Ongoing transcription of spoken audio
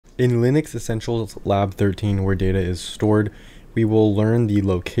In Linux Essentials Lab 13, where data is stored, we will learn the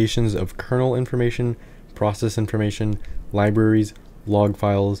locations of kernel information, process information, libraries, log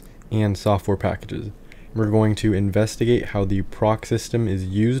files, and software packages. We're going to investigate how the proc system is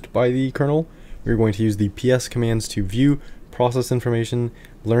used by the kernel. We're going to use the ps commands to view process information,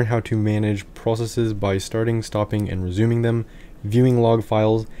 learn how to manage processes by starting, stopping, and resuming them, viewing log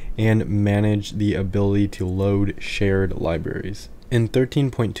files, and manage the ability to load shared libraries. In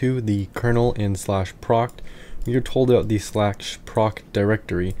 13.2, the kernel and /proc, we are told about the /proc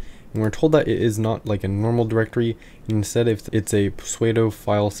directory, and we're told that it is not like a normal directory, and instead it's a pseudo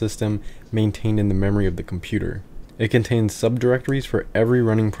file system maintained in the memory of the computer. It contains subdirectories for every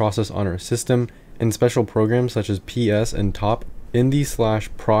running process on our system, and special programs such as ps and top. In the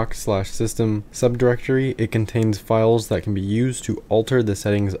 /proc/system subdirectory, it contains files that can be used to alter the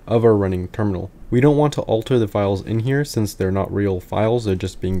settings of our running terminal. We don't want to alter the files in here since they're not real files, they're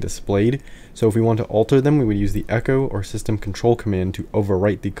just being displayed. So if we want to alter them, we would use the echo or system control command to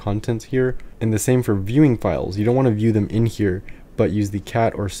overwrite the contents here. And the same for viewing files. You don't want to view them in here, but use the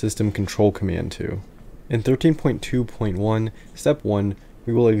cat or system control command too. In 13.2.1, step 1,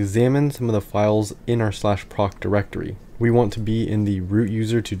 we will examine some of the files in our /proc directory. We want to be in the root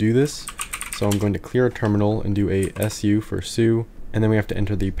user to do this, so I'm going to clear a terminal and do a su for su, and then we have to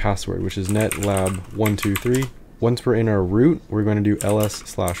enter the password, which is netlab123. Once we're in our root, we're going to do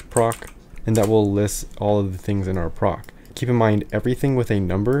ls/proc, and that will list all of the things in our proc. Keep in mind, everything with a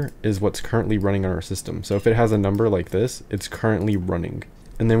number is what's currently running on our system. So if it has a number like this, it's currently running.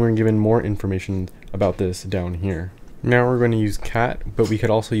 And then we're given more information about this down here. Now we're going to use cat, but we could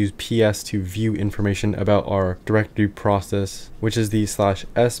also use ps to view information about our directory process, which is the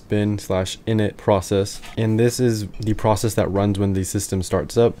 /sbin/init process. And this is the process that runs when the system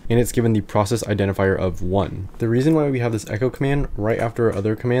starts up, and it's given the process identifier of 1. The reason why we have this echo command right after our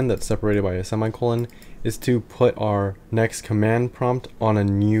other command that's separated by a semicolon is to put our next command prompt on a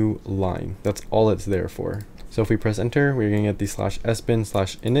new line. That's all it's there for. So if we press enter, we're going to get the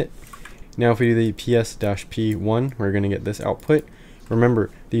 /sbin/init. Now if we do the ps-p1, we're going to get this output. Remember,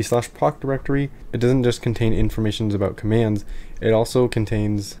 the /proc directory, it doesn't just contain information about commands, it also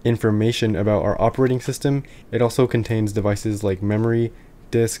contains information about our operating system. It also contains devices like memory,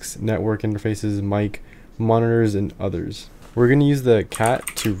 disks, network interfaces, mic, monitors, and others. We're going to use the cat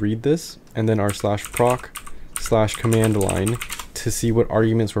to read this, and then our /proc/command line to see what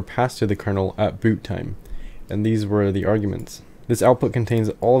arguments were passed to the kernel at boot time. And these were the arguments. This output contains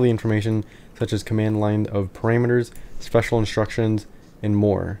all the information such as command line of parameters, special instructions, and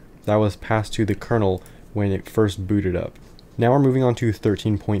more that was passed to the kernel when it first booted up. Now we're moving on to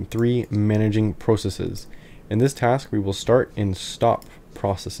 13.3, managing processes. In this task, we will start and stop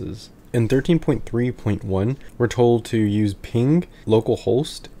processes. In 13.3.1, we're told to use ping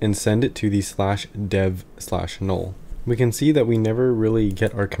localhost and send it to the /dev/null. We can see that we never really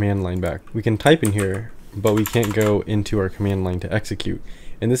get our command line back. We can type in here, but we can't go into our command line to execute.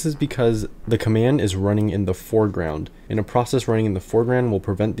 And this is because the command is running in the foreground, and a process running in the foreground will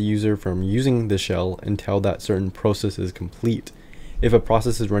prevent the user from using the shell until that certain process is complete. If a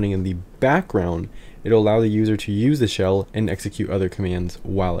process is running in the background, it'll allow the user to use the shell and execute other commands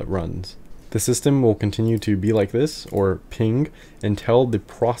while it runs. The system will continue to be like this, or ping, until the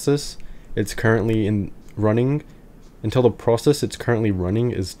process it's currently running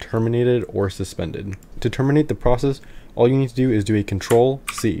is terminated or suspended. To terminate the process, all you need to do is do a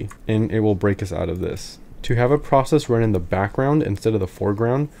ctrl-C, and it will break us out of this. To have a process run in the background instead of the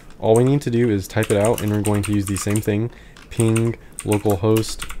foreground, all we need to do is type it out, and we're going to use the same thing, ping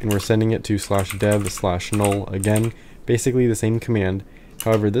localhost, and we're sending it to /dev/null again, basically the same command.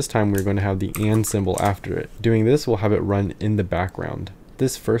 However, this time we're going to have the and symbol after it. Doing this will have it run in the background.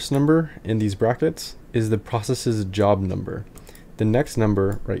 This first number in these brackets is the process's job number. The next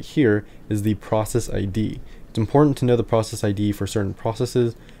number right here is the process ID. It's important to know the process ID for certain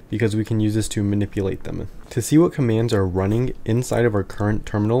processes because we can use this to manipulate them. To see what commands are running inside of our current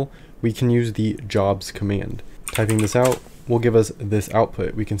terminal, we can use the jobs command. Typing this out will give us this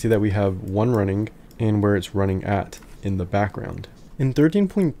output. We can see that we have one running and where it's running at in the background. In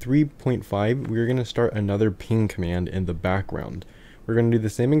 13.3.5, we're going to start another ping command in the background. We're going to do the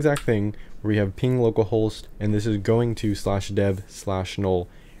same exact thing where we have ping localhost, and this is going to /dev/null,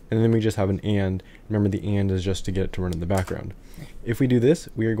 and then we just have an and. Remember, the and is just to get it to run in the background. If we do this,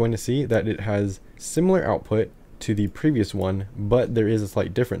 we are going to see that it has similar output to the previous one, but there is a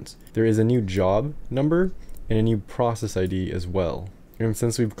slight difference. There is a new job number and a new process ID as well. And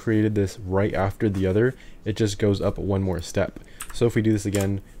since we've created this right after the other, it just goes up one more step. So if we do this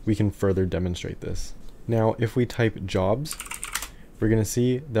again, we can further demonstrate this. Now, if we type jobs, we're going to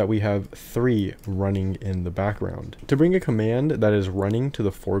see that we have 3 running in the background. To bring a command that is running to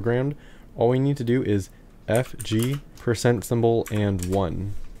the foreground, all we need to do is fg %, and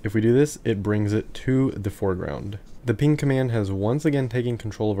 1. If we do this, it brings it to the foreground. The ping command has once again taken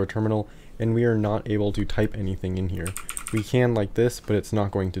control of our terminal, and we are not able to type anything in here. We can like this, but it's not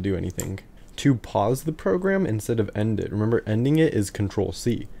going to do anything. To pause the program instead of end it, remember ending it is Ctrl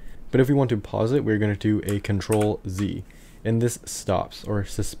C. But if we want to pause it, we're going to do a Ctrl Z, and this stops or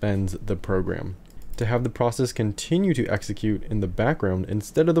suspends the program. To have the process continue to execute in the background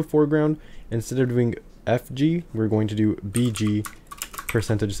instead of the foreground, instead of doing FG, we're going to do BG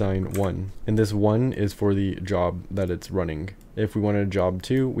 %1. And this 1 is for the job that it's running. If we wanted job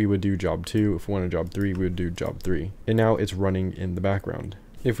 2, we would do job 2. If we wanted job 3, we would do job 3. And now it's running in the background.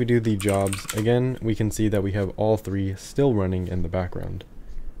 If we do the jobs again, we can see that we have all 3 still running in the background.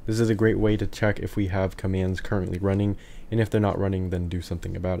 This is a great way to check if we have commands currently running, and if they're not running, then do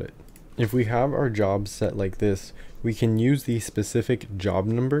something about it. If we have our jobs set like this, we can use the specific job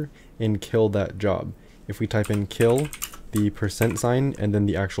number and kill that job. If we type in kill, the %, and then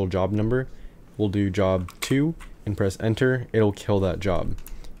the actual job number, we'll do job 2 and press enter, it'll kill that job.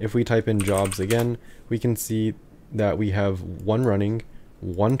 If we type in jobs again, we can see that we have 1 running,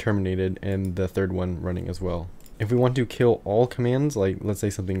 1 terminated, and the 3rd one running as well. If we want to kill all commands, like let's say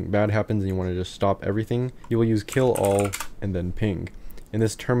something bad happens and you want to just stop everything, you will use kill all and then ping. And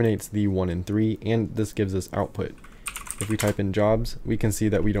this terminates the 1 and 3, and this gives us output. If we type in jobs, we can see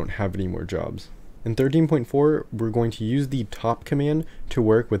that we don't have any more jobs. In 13.4, we're going to use the top command to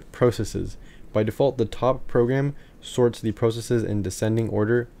work with processes. By default, the top program sorts the processes in descending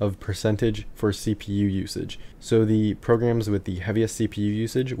order of percentage for CPU usage. So the programs with the heaviest CPU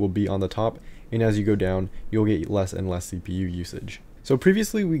usage will be on the top, and as you go down, you'll get less and less CPU usage. So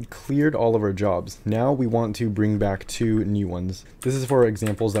previously we cleared all of our jobs. Now we want to bring back 2 new ones. This is for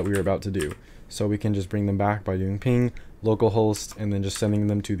examples that we were about to do. So we can just bring them back by doing ping, localhost, and then just sending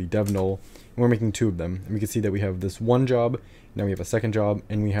them to the dev null. And we're making 2 of them. And we can see that we have this 1 job, now we have a 2nd job,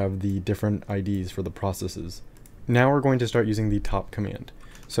 and we have the different IDs for the processes. Now we're going to start using the top command.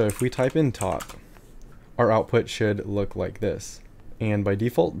 So if we type in top, our output should look like this. And by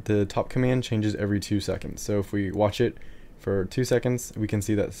default, the top command changes every 2 seconds. So if we watch it for 2 seconds, we can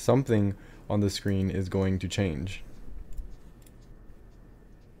see that something on the screen is going to change.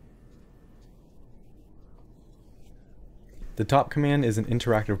 The top command is an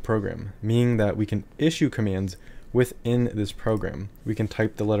interactive program, meaning that we can issue commands within this program. We can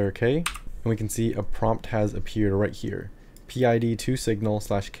type the letter K, and we can see a prompt has appeared right here. PID to signal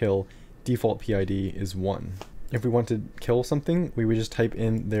 / kill, default PID is 1. If we want to kill something, we would just type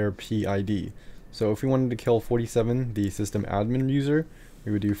in their PID. So if we wanted to kill 47, the system admin user,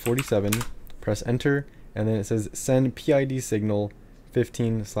 we would do 47, press enter, and then it says send PID signal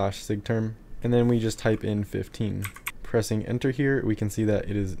 15 / sigterm, and then we just type in 15. Pressing enter here, we can see that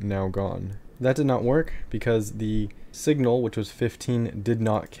it is now gone. That did not work because the signal, which was 15, did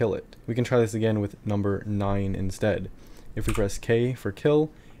not kill it. We can try this again with number 9 instead. If we press K for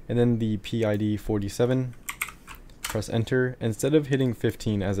kill, and then the PID 47, press enter, instead of hitting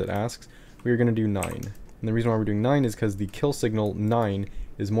 15 as it asks, we are going to do 9. And the reason why we're doing 9 is because the kill signal 9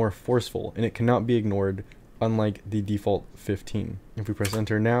 is more forceful, and it cannot be ignored, unlike the default 15. If we press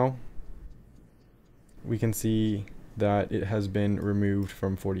enter now, we can see that it has been removed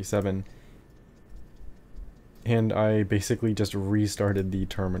from 47. And I basically just restarted the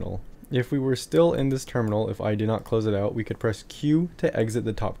terminal. If we were still in this terminal, if I did not close it out, we could press Q to exit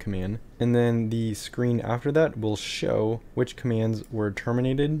the top command, and then the screen after that will show which commands were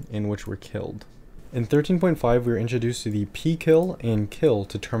terminated and which were killed. In 13.5, we were introduced to the pkill and kill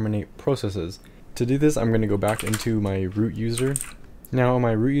to terminate processes. To do this, I'm going to go back into my root user. Now on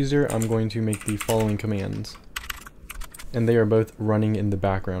my root user, I'm going to make the following commands, and they are both running in the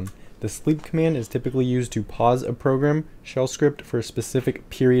background. The sleep command is typically used to pause a program shell script for a specific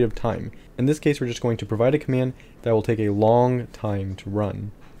period of time. In this case, we're just going to provide a command that will take a long time to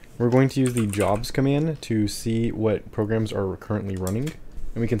run. We're going to use the jobs command to see what programs are currently running,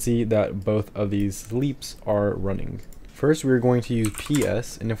 and we can see that both of these sleeps are running. First, we're going to use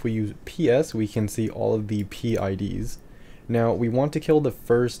PS, and if we use PS, we can see all of the PIDs. Now, we want to kill the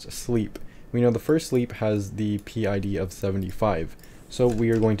first sleep. We know the first sleep has the PID of 75. So we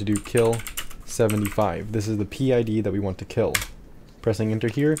are going to do kill 75. This is the PID that we want to kill. Pressing enter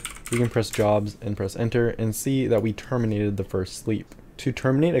here, we can press jobs and press enter and see that we terminated the first sleep. To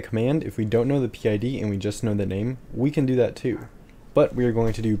terminate a command, if we don't know the PID and we just know the name, we can do that too. But we are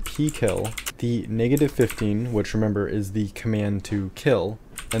going to do pkill, the -15, which remember is the command to kill,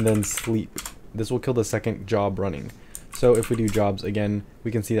 and then sleep. This will kill the second job running. So if we do jobs again,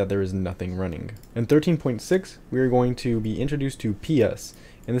 we can see that there is nothing running. In 13.6, we are going to be introduced to PS,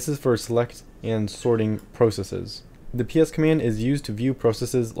 and this is for select and sorting processes. The PS command is used to view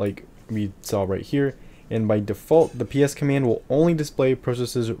processes like we saw right here, and by default, the PS command will only display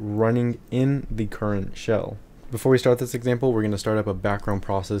processes running in the current shell. Before we start this example, we're going to start up a background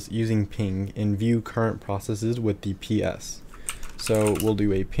process using ping and view current processes with the PS. So we'll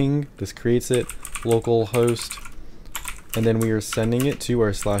do a ping, this creates it, localhost, and then we are sending it to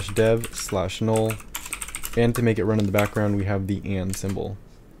our /dev/null, and to make it run in the background, we have the and symbol.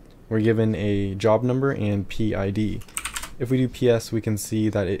 We're given a job number and PID. If we do PS, we can see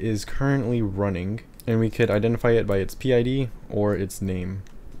that it is currently running, and we could identify it by its PID or its name.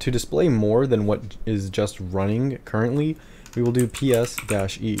 To display more than what is just running currently, we will do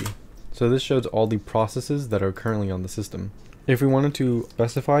PS-E. So this shows all the processes that are currently on the system. If we wanted to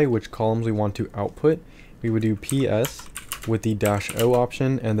specify which columns we want to output, we would do PS with the -O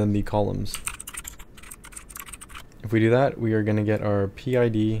option and then the columns. If we do that, we are going to get our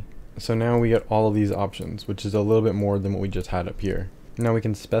PID. So now we get all of these options, which is a little bit more than what we just had up here. Now we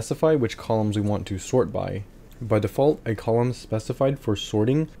can specify which columns we want to sort by. By default, a column specified for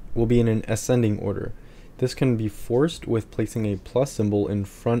sorting will be in an ascending order. This can be forced with placing a plus symbol in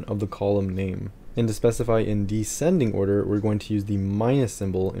front of the column name. And to specify in descending order, we're going to use the minus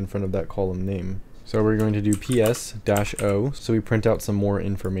symbol in front of that column name. So we're going to do PS-O, so we print out some more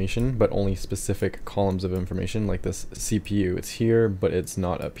information, but only specific columns of information, like this CPU. It's here, but it's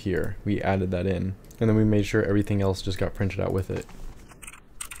not up here. We added that in, and then we made sure everything else just got printed out with it.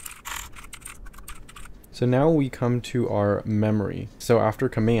 So now we come to our memory. So after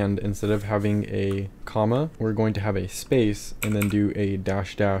command, instead of having a comma, we're going to have a space and then do a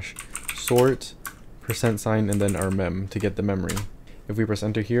 -- sort, %, and then our mem to get the memory. If we press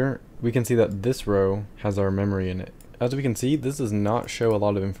enter here, we can see that this row has our memory in it. As we can see, this does not show a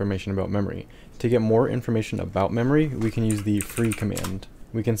lot of information about memory. To get more information about memory, we can use the free command.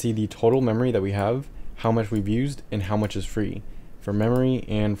 We can see the total memory that we have, how much we've used, and how much is free, for memory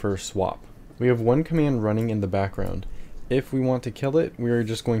and for swap. We have one command running in the background. If we want to kill it, we are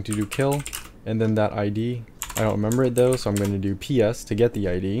just going to do kill, and then that ID. I don't remember it though, so I'm going to do PS to get the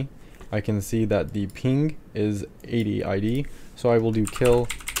ID. I can see that the ping is 80 ID, so I will do kill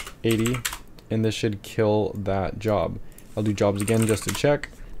 80, and this should kill that job. I'll do jobs again just to check.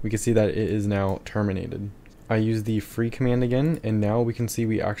 We can see that it is now terminated. I use the free command again, and now we can see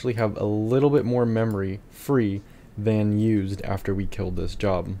we actually have a little bit more memory free than used after we killed this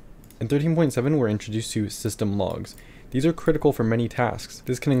job. In 13.7, we're introduced to system logs. These are critical for many tasks.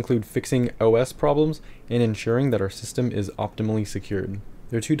 This can include fixing OS problems and ensuring that our system is optimally secured.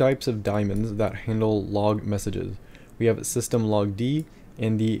 There are two types of daemons that handle log messages. We have system log D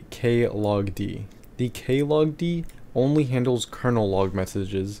and the klog D. The klog D only handles kernel log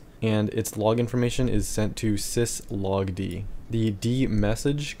messages, and its log information is sent to syslog_d. The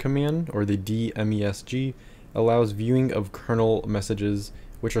dmesg command, or the dmesg, allows viewing of kernel messages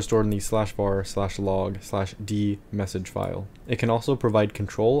which are stored in the /var/log/d message file. It can also provide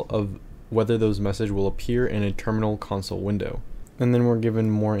control of whether those messages will appear in a terminal console window. And then we're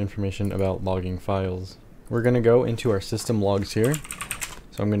given more information about logging files. We're going to go into our system logs here.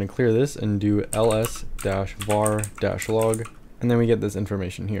 So I'm going to clear this and do ls-var-log, and then we get this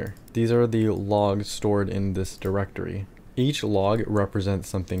information here. These are the logs stored in this directory. Each log represents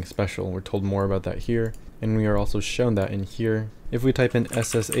something special. We're told more about that here, and we are also shown that in here. If we type in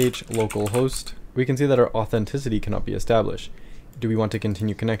ssh localhost, we can see that our authenticity cannot be established. Do we want to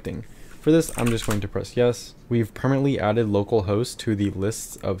continue connecting? For this, I'm just going to press yes. We've permanently added localhost to the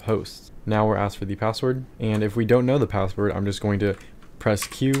lists of hosts. Now we're asked for the password, and if we don't know the password, I'm just going to press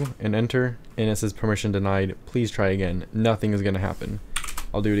Q and enter, and it says permission denied. Please try again. Nothing is going to happen.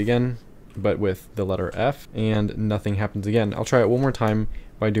 I'll do it again, but with the letter F, and nothing happens again. I'll try it one more time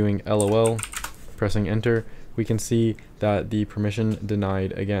by doing LOL, pressing enter. We can see that the permission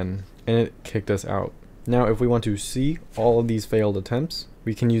denied again, and it kicked us out. Now if we want to see all of these failed attempts,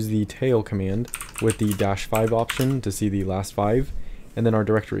 we can use the tail command with the -5 option to see the last 5, and then our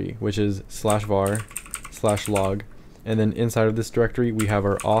directory, which is /var/log, and then inside of this directory we have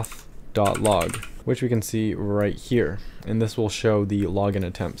our auth.log, which we can see right here, and this will show the login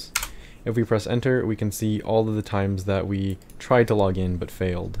attempts. If we press enter, we can see all of the times that we tried to log in but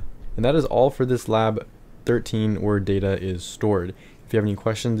failed. And that is all for this lab 13 where data is stored. If you have any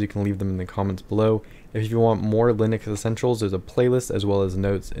questions, you can leave them in the comments below. If you want more Linux essentials, there's a playlist as well as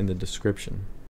notes in the description.